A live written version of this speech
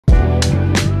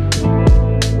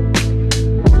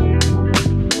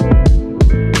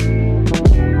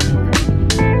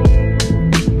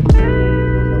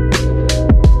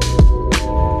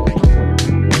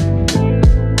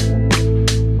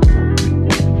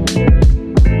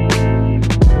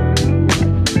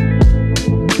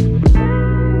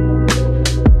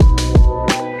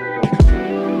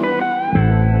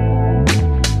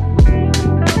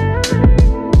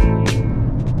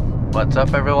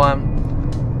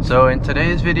So in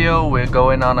today's video we're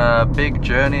going on a big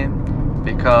journey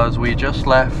because we just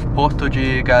left Porto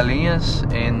de Galinhas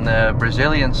in the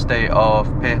Brazilian state of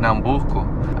Pernambuco,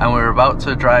 and we're about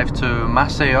to drive to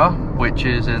Maceió, which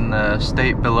is in the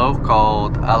state below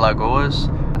called Alagoas,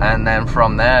 and then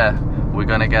from there we're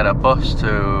gonna get a bus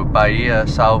to Bahia,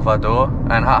 Salvador.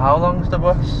 And how long's the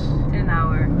bus? 10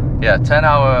 hour. Yeah,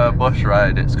 10-hour bus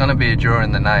ride. It's gonna be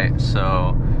during the night,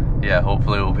 so yeah,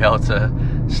 hopefully we'll be able to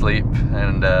sleep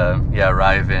and yeah,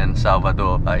 arrive in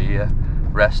Salvador, Bahia,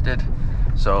 rested.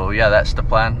 So yeah, that's the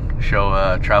plan. Show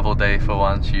a travel day for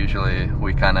once. Usually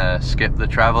we kind of skip the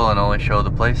travel and only show the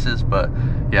places, but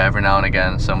yeah, every now and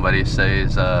again somebody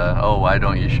says, oh, why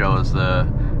don't you show us the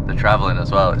traveling as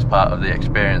well? It's part of the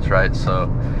experience, right? So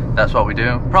that's what we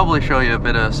do. Probably show you a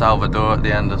bit of Salvador at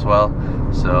the end as well.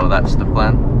 So that's the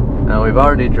plan. Now we've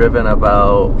already driven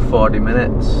about 40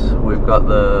 minutes. We've got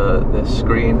this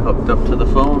screen hooked up to the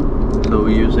phone, so we're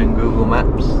using Google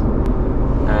Maps,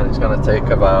 and it's going to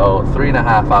take about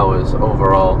 3.5 hours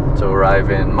overall to arrive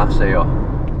in Maceió.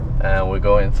 And we're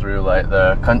going through like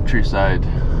the countryside,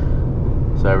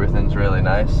 so everything's really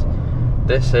nice.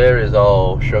 This here is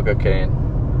all sugarcane,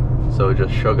 so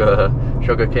just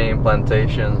sugarcane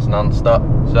plantations non-stop.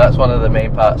 So that's one of the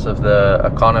main parts of the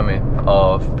economy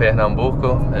of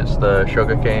Pernambuco. It's the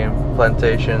sugarcane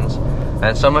plantations.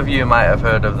 And some of you might have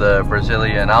heard of the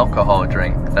Brazilian alcohol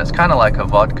drink that's kind of like a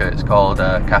vodka. It's called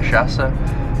cachaça,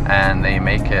 and they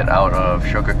make it out of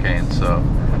sugarcane. So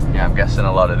yeah, I'm guessing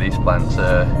a lot of these plants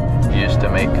are used to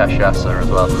make cachaça as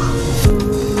well.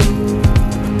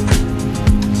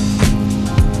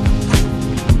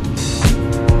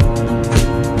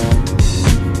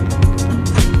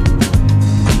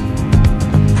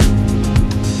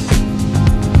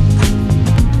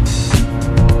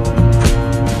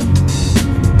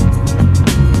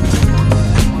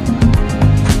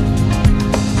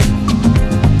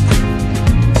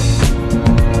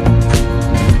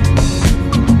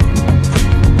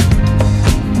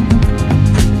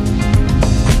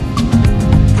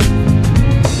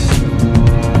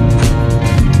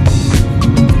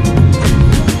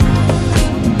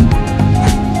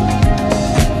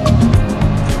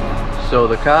 So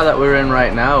the car that we're in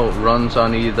right now runs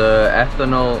on either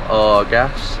ethanol or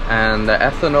gas, and the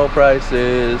ethanol price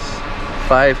is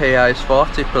 5 reais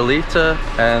 40 per litre,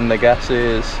 and the gas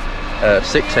is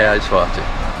 6 reais 40.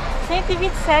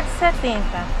 127,70.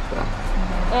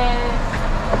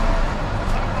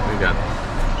 Obrigado.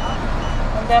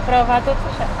 Onde é aprovado, tudo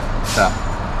fechado. Tá.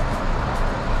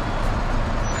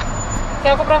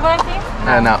 Quer o comprovante?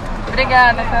 Não.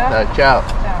 Obrigada, tá? Tchau.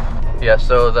 Yeah,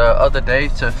 so the other day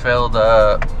to fill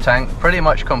the tank pretty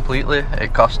much completely,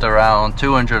 it cost around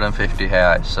 250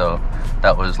 reais, so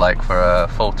that was like for a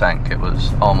full tank, it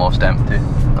was almost empty.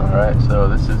 Alright, so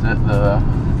this is it, the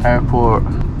airport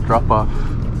drop-off,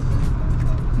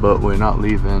 but we're not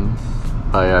leaving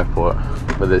by airport,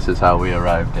 but this is how we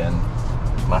arrived in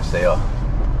Maceió.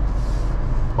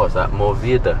 What's that,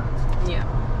 Movida? Yeah.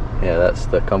 Yeah, that's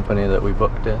the company that we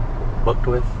booked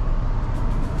with,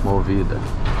 Movida.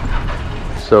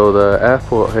 So the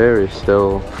airport here is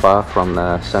still far from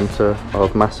the center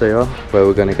of Maceió, where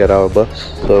we're going to get our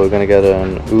bus. So we're going to get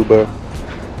an Uber,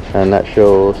 and that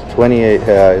shows 28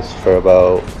 reais for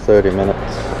about 30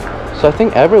 minutes. So I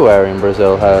think everywhere in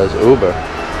Brazil has Uber.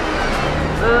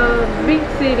 Big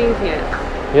cities, yes.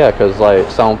 Yeah, because like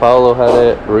São Paulo had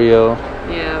it, Rio.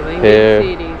 Yeah, big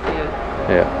cities, yes.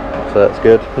 Yeah, so that's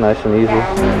good, nice and easy.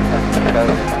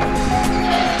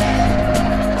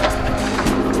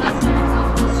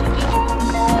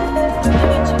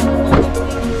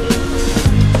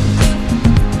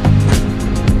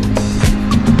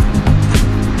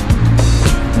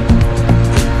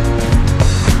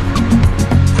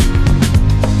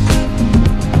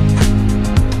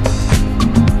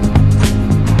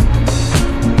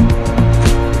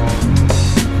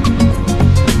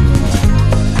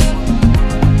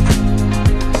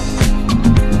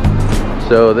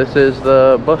 So this is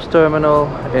the bus terminal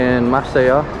in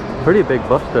Maceió. Pretty big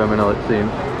bus terminal, it seems.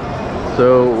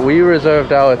 So we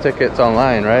reserved our tickets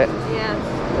online, right?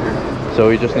 Yes. So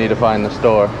we just need to find the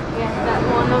store. Yes, that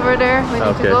one over there. We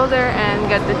need to go there and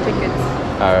get the tickets.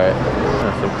 Alright,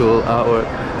 that's some cool artwork.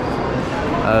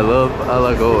 I love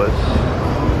Alagoas.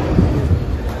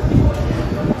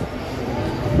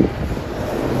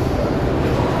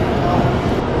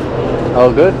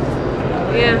 All good?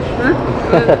 Yeah,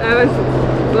 I was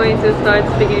going to start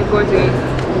speaking Portuguese.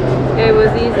 It was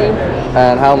easy.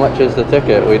 And how much is the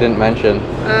ticket? We didn't mention.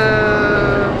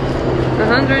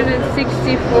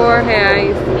 164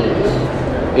 reais each.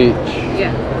 Each?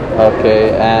 Yeah.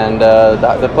 Okay, and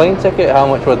the plane ticket, how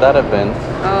much would that have been?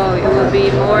 Oh, it would be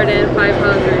more than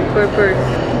 500 per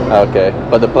person. Okay,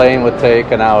 but the plane would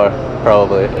take an hour,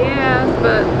 probably. Yeah,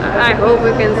 but I hope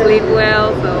we can sleep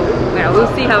well, so yeah,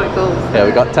 we'll see how it goes. Yeah,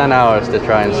 we got 10 hours to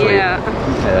try and sleep. Yeah.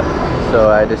 So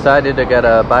I decided to get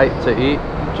a bite to eat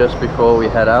just before we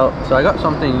head out. So I got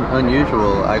something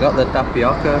unusual. I got the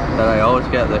tapioca that I always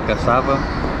get, the cassava,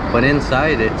 but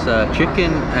inside it's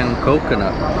chicken and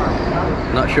coconut.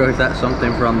 Not sure if that's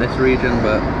something from this region,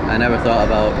 but I never thought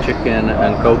about chicken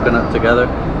and coconut together.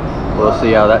 We'll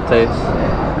see how that tastes.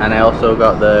 And I also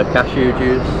got the cashew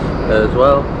juice as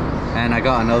well. And I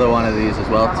got another one of these as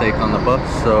well to take on the bus.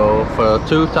 So for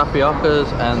 2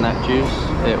 tapiocas and that juice,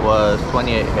 it was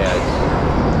 28 reais.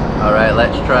 Alright,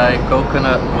 let's try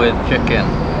coconut with chicken.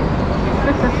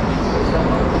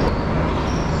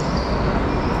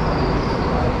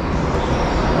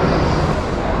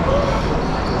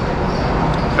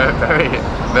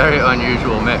 Very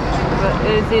unusual mix. But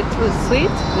is it too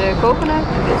sweet? The coconut,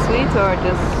 is it sweet or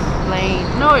just plain?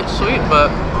 No, it's sweet, but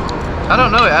I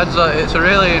don't know, it adds it's a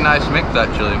really nice mix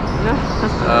actually.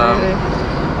 Really?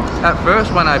 At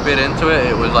first when I bit into it,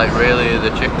 it was like really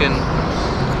the chicken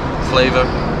flavor,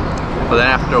 but then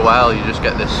after a while you just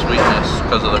get this sweetness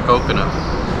because of the coconut.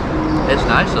 It's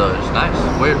nice though, it's nice.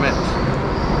 Weird mix.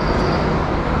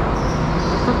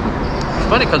 It's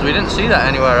funny because we didn't see that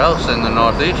anywhere else in the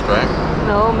northeast, right?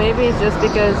 No, maybe it's just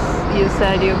because you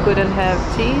said you couldn't have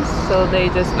cheese, so they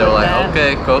just They were like,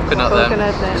 okay, coconut then,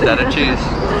 instead of cheese.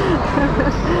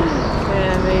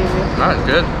 Yeah, maybe. No, it's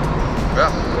good.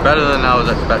 Yeah, better than I was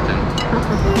expecting.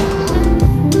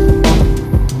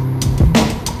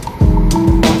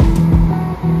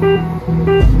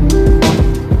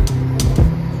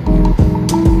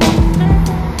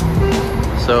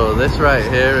 So this right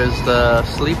here is the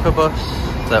sleeper bus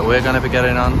that we're going to be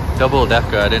getting on. Double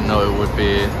decker, I didn't know it would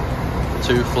be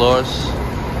 2 floors.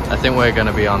 I think we're going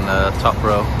to be on the top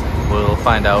row. We'll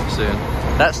find out soon.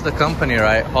 That's the company,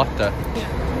 right? Hotta? Yeah.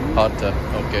 Hotta,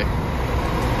 okay.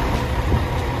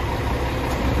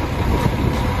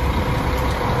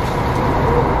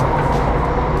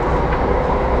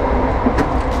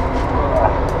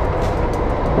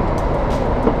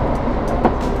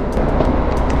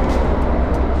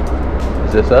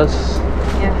 Is this us?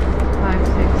 Yeah, 5,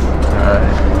 6.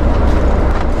 Alright.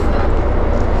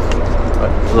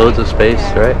 Loads of space,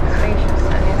 Yeah, right? spacious,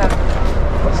 and you have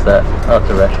What's that? Oh,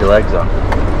 to rest your legs on.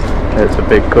 It's a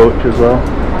big coach as well.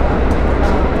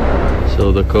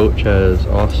 So the coach has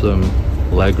awesome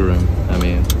leg room. I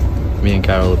mean, me and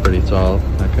Carol are pretty tall.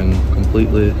 I can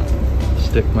completely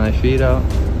stick my feet out.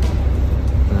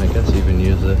 And I guess even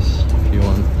use this if you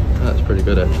want. That's pretty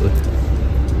good actually.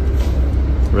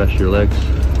 Rest your legs.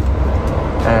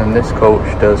 And this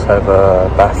coach does have a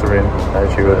bathroom,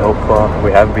 as you would hope for.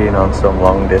 We have been on some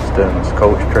long distance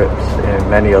coach trips in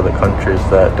many other countries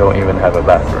that don't even have a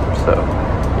bathroom, so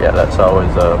yeah, that's always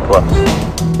a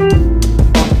plus.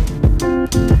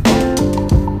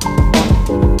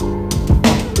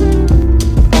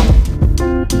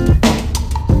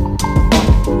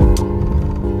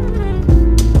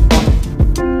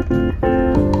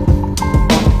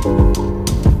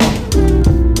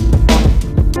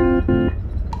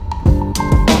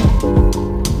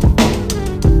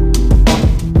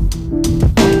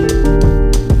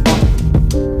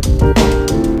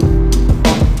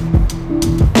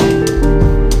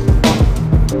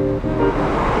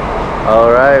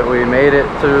 Alright, we made it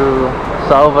to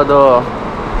Salvador.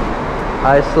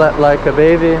 I slept like a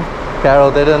baby.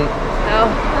 Carol didn't. No.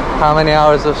 How many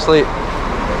hours of sleep?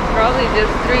 Probably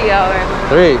just 3 hours.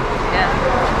 3? Yeah,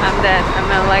 I'm dead.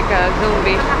 I'm like a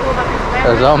zombie.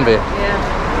 A zombie?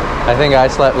 Yeah. I think I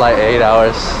slept like 8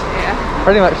 hours. Yeah.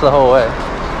 Pretty much the whole way.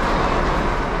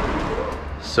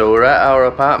 So we're at our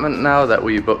apartment now that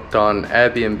we booked on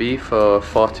Airbnb for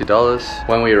 $40.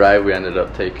 When we arrived, we ended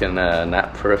up taking a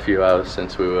nap for a few hours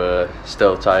since we were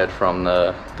still tired from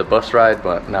the bus ride,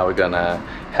 but now we're gonna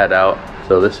head out.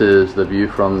 So this is the view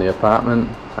from the apartment.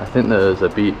 I think there's a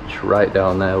beach right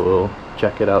down there. We'll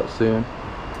check it out soon.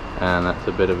 And that's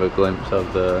a bit of a glimpse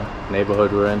of the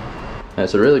neighborhood we're in. And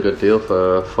it's a really good deal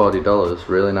for $40.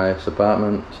 Really nice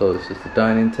apartment. So this is the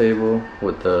dining table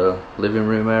with the living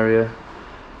room area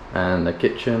and the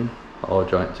kitchen all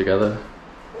joined together,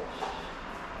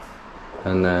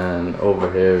 and then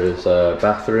over here is a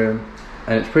bathroom,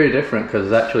 and it's pretty different because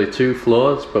there's actually 2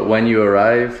 floors, but when you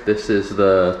arrive this is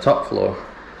the top floor,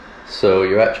 so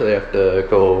you actually have to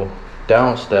go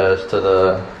downstairs to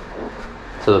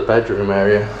the bedroom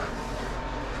area.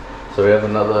 So we have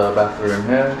another bathroom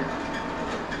here,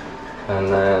 and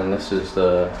then this is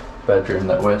the bedroom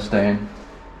that we're staying.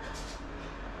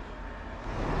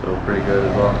 good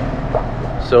as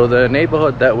well. So the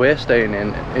neighborhood that we're staying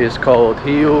in is called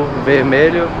Rio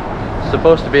Vermelho. It's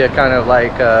supposed to be a kind of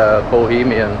like a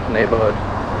bohemian neighborhood,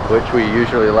 which we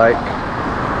usually like.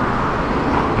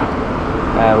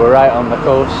 And we're right on the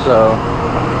coast, so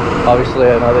obviously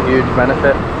another huge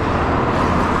benefit.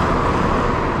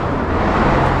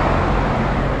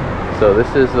 So this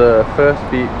is the first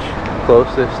beach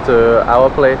closest to our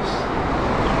place,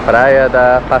 Praia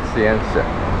da Paciência.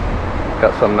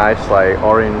 Got some nice like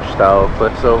orange style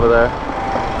cliffs over there.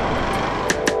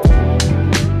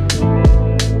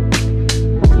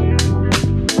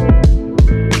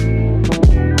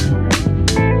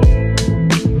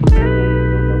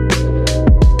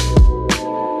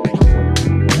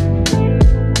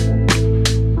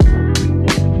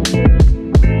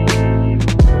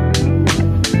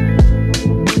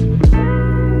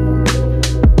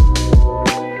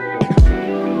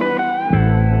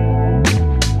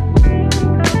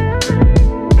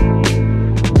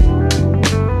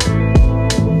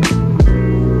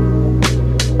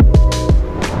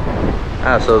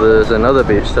 So there's another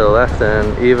beach to the left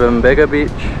and even bigger beach.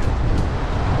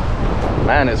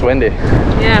 Man, it's windy.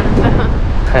 Yeah.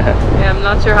 Yeah, I'm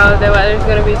not sure how the weather is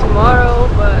gonna be tomorrow,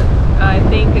 but I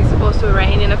think it's supposed to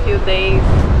rain in a few days.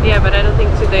 Yeah, but I don't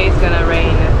think today is gonna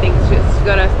rain. I think it's just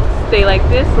gonna stay like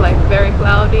this, like very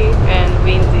cloudy and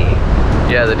windy.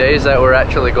 Yeah, the days that we're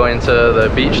actually going to the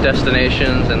beach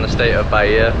destinations in the state of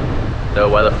Bahia, the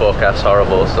weather forecast's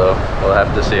horrible, so we'll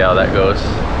have to see how that goes.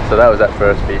 So that was that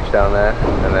first beach down there,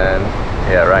 and then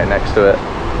yeah, right next to it,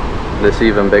 this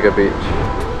even bigger beach.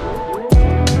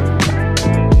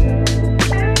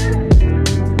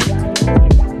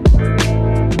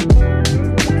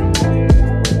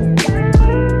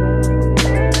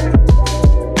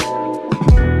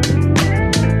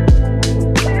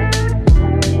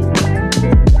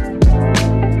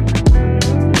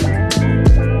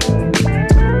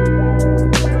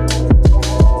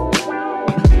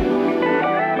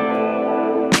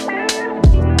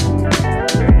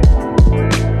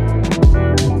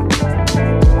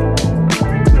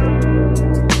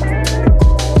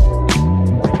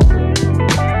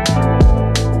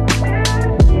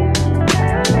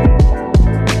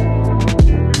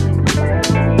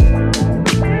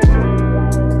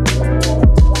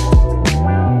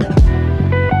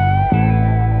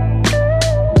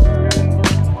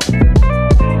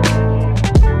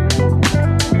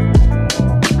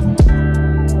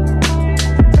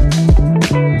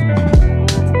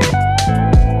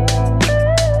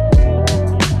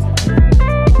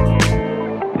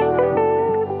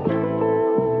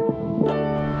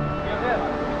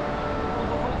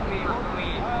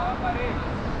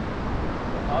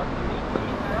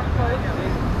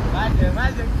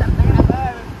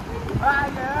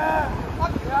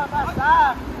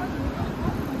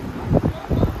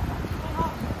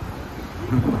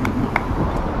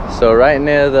 So right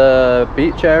near the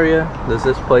beach area, there's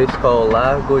this place called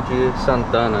Lago de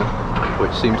Santana,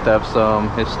 which seems to have some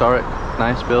historic,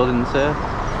 nice buildings here.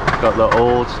 Got the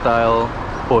old style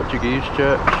Portuguese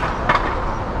church.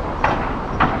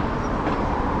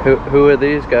 Who are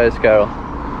these guys, Carol?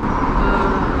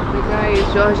 The guy is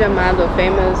Jorge Amado,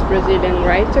 famous Brazilian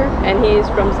writer, and he is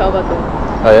from Salvador.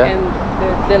 Oh yeah?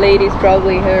 And the lady is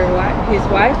probably his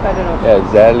wife, I don't know. Yeah,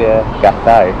 Zélia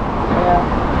Gattai.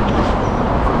 Yeah.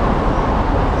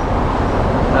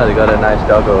 Oh, they got a nice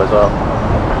doggo as well.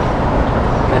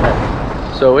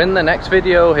 So in the next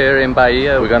video here in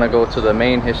Bahia, we're gonna go to the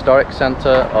main historic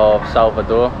center of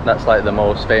Salvador. That's like the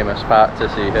most famous part to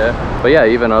see here. But yeah,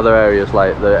 even other areas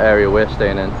like the area we're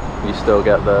staying in, you still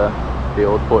get the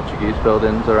old Portuguese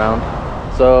buildings around.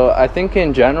 So I think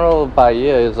in general,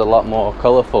 Bahia is a lot more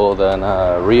colorful than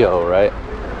Rio, right?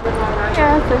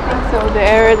 Yes, I think so. The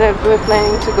area that we're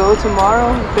planning to go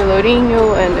tomorrow,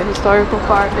 Pelourinho, and the historical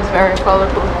part is very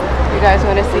colorful. You guys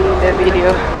want to see the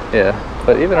video. Yeah,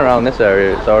 but even around this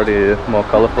area, it's already more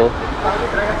colorful.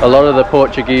 A lot of the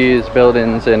Portuguese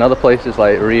buildings in other places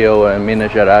like Rio and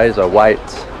Minas Gerais are white,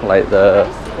 like the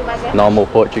normal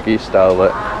Portuguese style,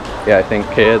 but yeah, I think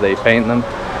here they paint them.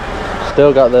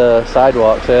 Still got the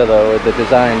sidewalks here though with the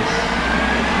designs,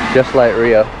 just like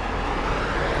Rio.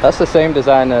 That's the same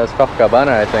design as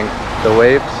Copacabana, I think, the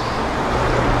waves.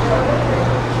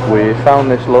 We found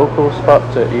this local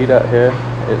spot to eat at here.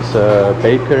 It's a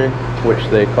bakery, which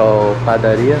they call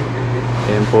padaria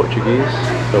in Portuguese.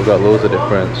 So we've got loads of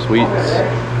different sweets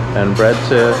and breads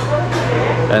here.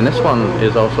 And this one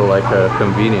is also like a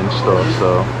convenience store,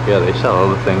 so yeah, they sell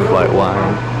other things like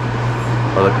wine,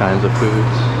 other kinds of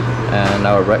foods. And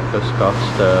our breakfast cost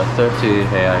 30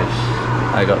 reais.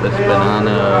 I got this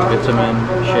banana vitamin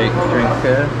shake drink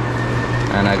here,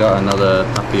 And I got another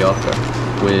tapioca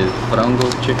with frango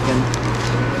chicken.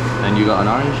 And you got an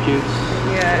orange juice?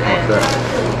 Yeah, what's and that?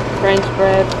 French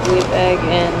bread with egg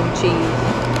and cheese.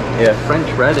 Yeah, French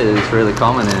bread is really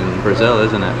common in Brazil,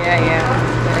 isn't it? Yeah.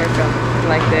 It's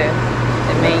like the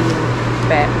main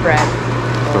bread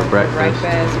for breakfast.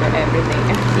 For everything.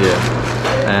 Yeah.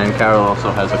 And Carol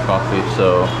also has a coffee,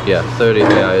 so yeah, 30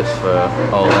 reais for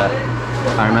all that.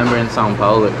 I remember in Sao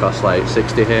Paulo it cost like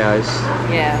 60 reais.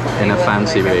 Yeah. In a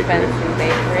fancy bakery.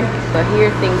 But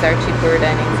here things are cheaper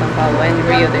than in Sao Paulo and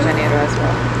Rio de Janeiro as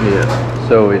well. Yeah.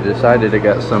 So we decided to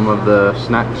get some of the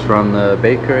snacks from the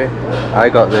bakery. I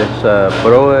got this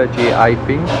broa de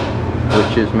aipim,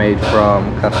 which is made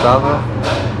from cassava.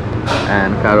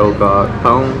 And Carol got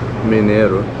pão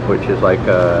mineiro, which is like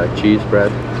a cheese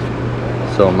bread.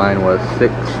 So mine was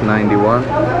 $6.91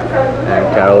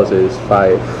 and Carol's is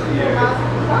 $5.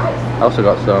 I also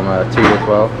got some tea as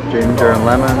well, ginger and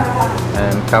lemon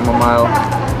and chamomile.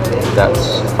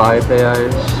 That's 5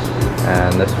 reais,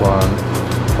 and this one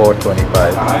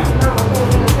 4.25.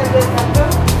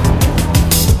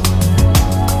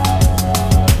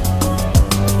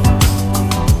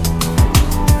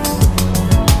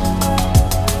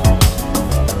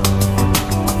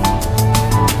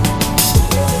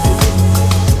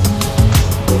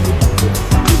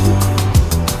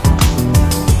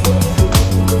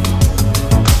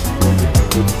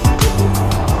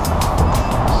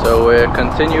 So we're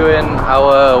continuing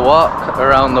our walk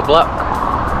around the block.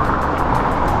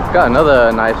 Got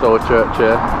another nice old church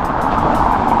here.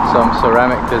 Some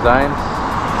ceramic designs.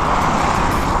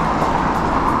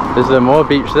 Is there more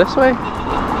beach this way?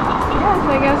 Yes,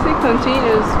 I guess it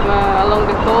continues along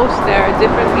the coast. There are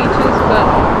different beaches, but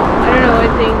I don't know, I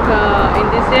think in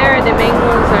this area the main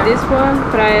ones are this one,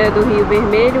 Praia do Rio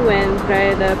Vermelho, and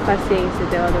Praia da Paciência,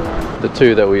 the other one. The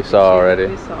two that we saw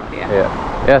already.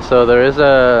 Yeah, so there is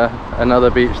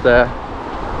another beach there,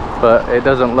 but it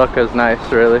doesn't look as nice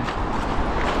really.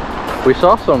 We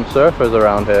saw some surfers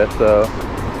around here, so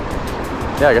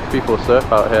yeah, I guess people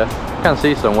surf out here. You can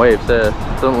see some waves here.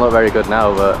 It doesn't look very good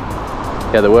now, but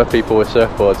yeah, there were people with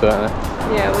surfboards, weren't there?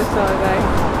 Yeah, we saw a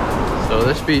guy. So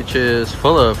this beach is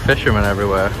full of fishermen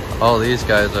everywhere. All these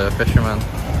guys are fishermen.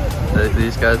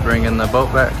 These guys bringing the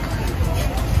boat back.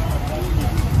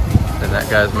 And that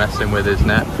guy's messing with his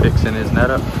net, fixing his net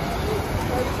up.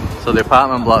 So the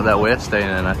apartment block that we're staying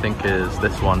in, I think, is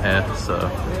this one here. So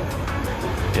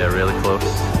yeah, really close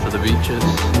to the beaches.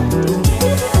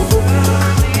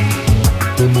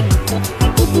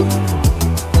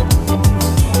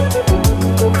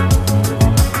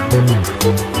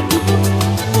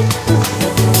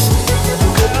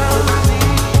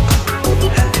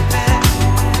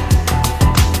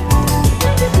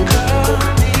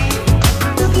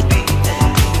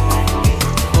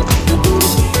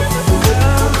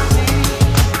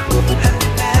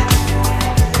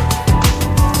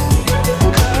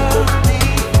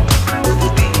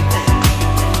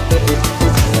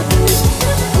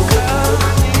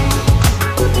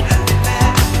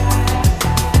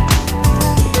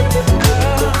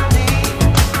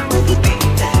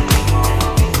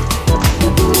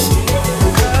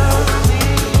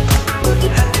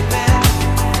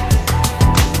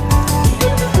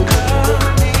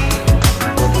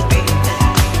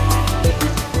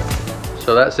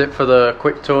 So that's it for the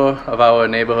quick tour of our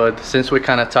neighborhood. Since we're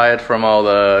kind of tired from all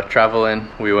the traveling,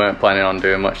 we weren't planning on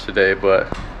doing much today, but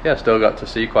yeah, still got to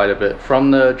see quite a bit.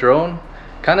 From the drone,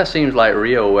 kind of seems like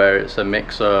Rio, where it's a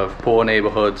mix of poor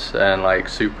neighborhoods and like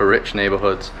super rich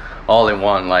neighborhoods all in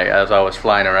one. Like as I was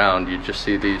flying around, you just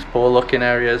see these poor looking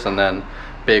areas and then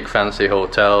big fancy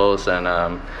hotels and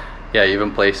yeah,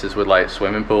 even places with like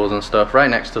swimming pools and stuff right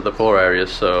next to the poor areas.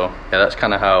 So yeah, that's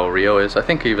kind of how Rio is. I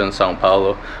think even Sao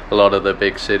Paulo, a lot of the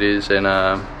big cities in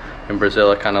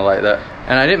Brazil are kind of like that.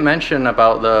 And I didn't mention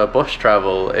about the bus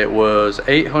travel. It was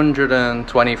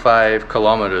 825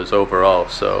 kilometers overall,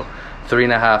 so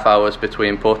 3.5 hours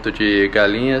between Porto de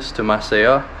Galinhas to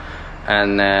Maceió,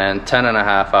 and then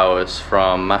 10.5 hours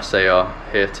from Maceió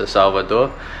here to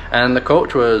Salvador. And the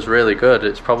coach was really good.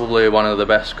 It's probably one of the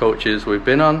best coaches we've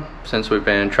been on since we've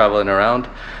been traveling around.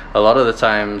 A lot of the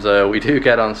times we do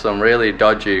get on some really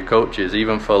dodgy coaches,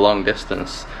 even for long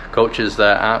distance. Coaches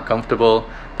that aren't comfortable,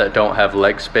 that don't have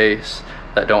leg space,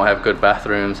 that don't have good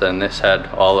bathrooms, and this had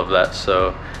all of that.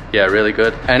 So yeah, really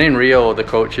good. And in Rio, the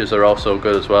coaches are also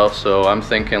good as well. So I'm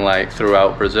thinking like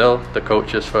throughout Brazil, the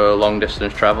coaches for long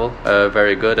distance travel are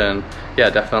very good, and yeah,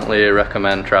 definitely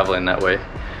recommend traveling that way.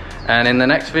 And in the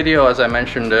next video, as I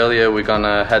mentioned earlier, we're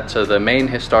gonna head to the main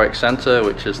historic center,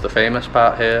 which is the famous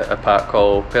part here, a part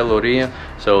called Pelourinho.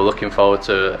 So looking forward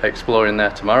to exploring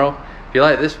there tomorrow. If you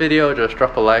like this video, just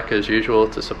drop a like as usual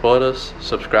to support us,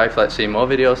 subscribe if you'd like to see more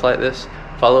videos like this,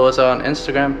 follow us on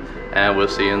Instagram, and we'll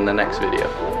see you in the next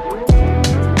video.